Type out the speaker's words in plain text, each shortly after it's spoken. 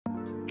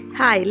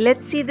Hi,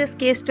 let's see this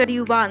case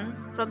study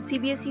 1 from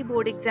CBSE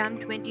Board exam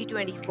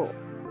 2024.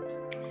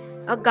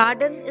 A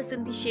garden is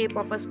in the shape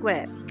of a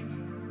square.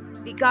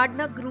 The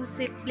gardener grew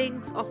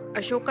saplings of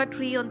Ashoka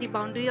tree on the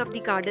boundary of the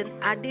garden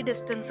at the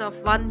distance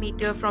of 1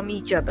 meter from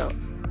each other.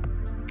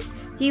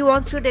 He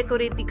wants to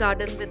decorate the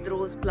garden with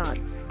rose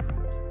plants.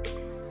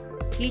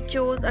 He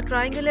chose a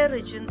triangular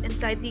region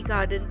inside the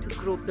garden to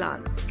grow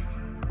plants.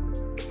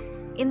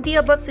 In the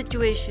above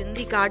situation,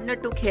 the gardener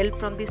took help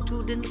from the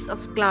students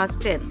of class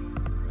 10.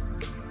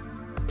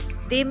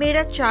 They made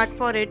a chart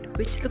for it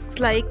which looks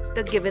like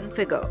the given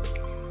figure.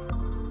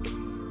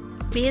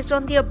 Based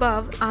on the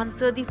above,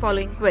 answer the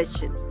following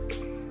questions.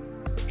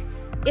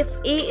 If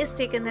A is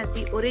taken as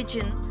the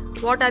origin,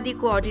 what are the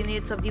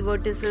coordinates of the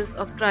vertices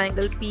of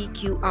triangle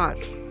PQR?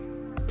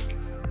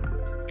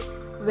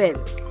 Well,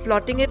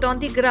 plotting it on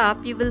the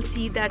graph, you will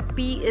see that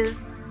P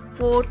is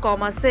 4,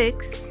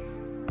 6,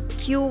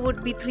 Q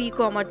would be 3,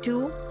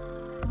 2,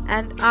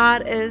 and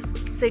R is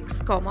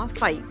 6,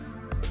 5.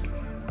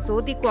 So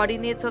the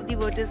coordinates of the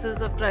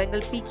vertices of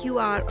triangle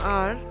PQR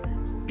are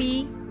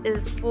P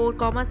is 4,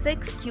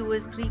 6, Q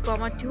is 3,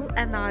 2,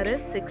 and R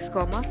is 6,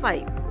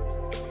 5.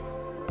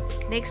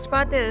 Next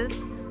part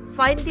is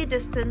find the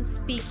distance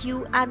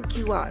PQ and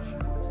QR.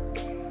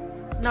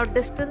 Now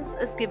distance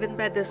is given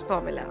by this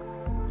formula.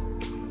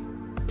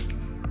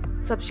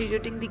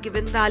 Substituting the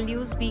given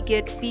values, we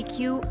get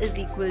PQ is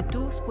equal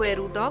to square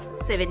root of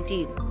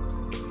 17.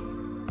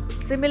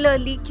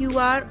 Similarly,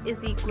 QR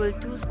is equal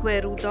to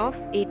square root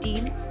of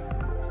 18.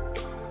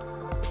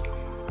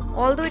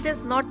 Although it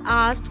is not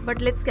asked, but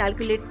let's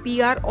calculate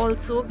PR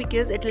also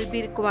because it will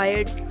be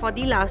required for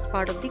the last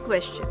part of the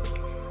question.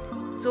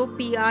 So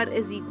PR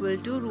is equal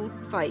to root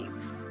 5.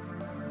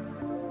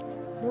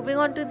 Moving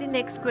on to the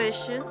next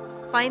question.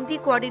 Find the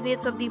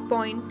coordinates of the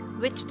point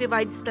which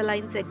divides the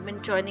line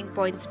segment joining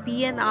points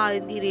P and R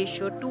in the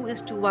ratio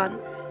 2:1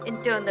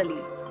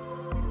 internally.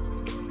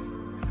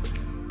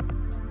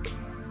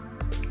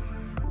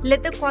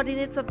 Let the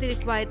coordinates of the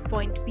required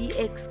point be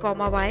x,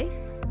 y.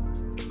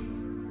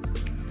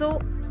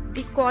 So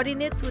the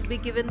coordinates would be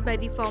given by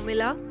the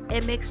formula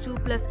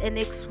mx2 plus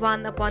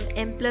nx1 upon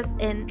m plus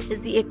n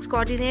is the x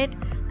coordinate,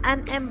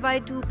 and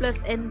my2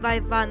 plus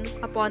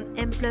ny1 upon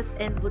m plus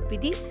n would be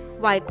the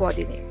y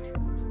coordinate.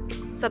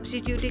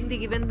 Substituting the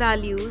given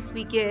values,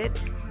 we get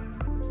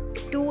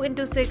 2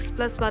 into 6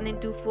 plus 1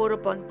 into 4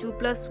 upon 2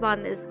 plus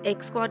 1 is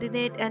x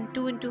coordinate, and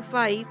 2 into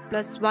 5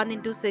 plus 1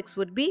 into 6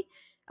 would be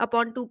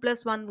upon 2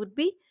 plus 1 would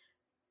be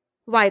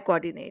y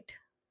coordinate.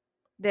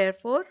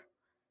 Therefore,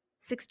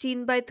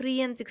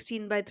 16/3 and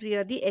 16/3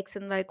 are the x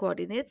and y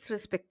coordinates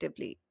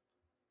respectively.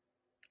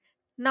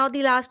 Now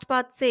the last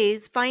part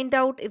says find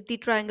out if the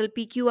triangle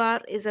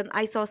PQR is an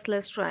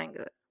isosceles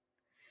triangle.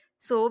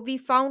 So we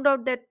found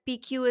out that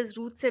PQ is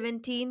root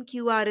 17,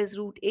 QR is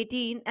root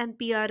 18, and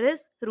PR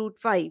is root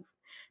 5.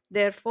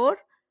 Therefore,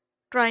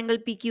 triangle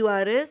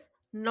PQR is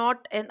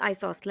not an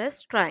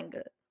isosceles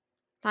triangle.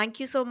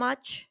 Thank you so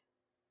much.